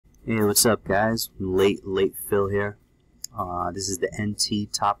Hey, what's up, guys? Late fill here. This is the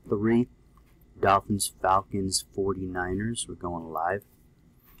NT top 3. Dolphins, Falcons, 49ers. We're going live.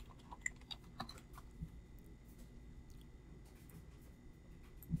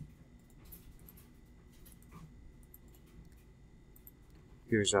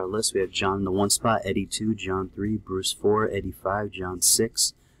 Here's our list. We have John in the 1 spot, Eddie 2, John 3, Bruce 4, Eddie 5, John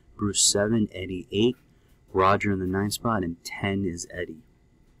 6, Bruce 7, Eddie 8, Roger in the 9 spot, and 10 is Eddie.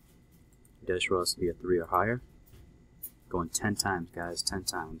 Dice roll has to be a 3 or higher. Going 10 times, guys, 10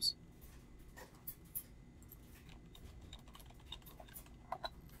 times.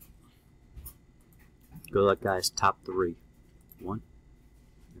 Good luck, guys. Top 3. 1.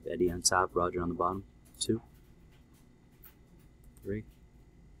 With Eddie on top, Roger on the bottom. 2. 3.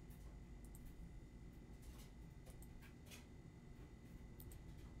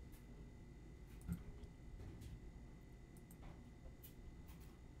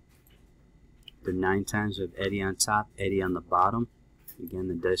 The 9 times with Eddie on top, Eddie on the bottom. Again,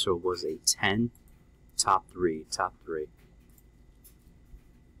 the dice roll was a 10. Top 3, top 3.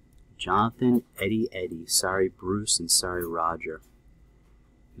 Jonathan, Eddie, sorry Bruce, and sorry Roger.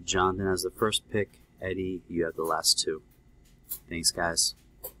 Jonathan has the first pick. Eddie, you have the last 2. Thanks, guys.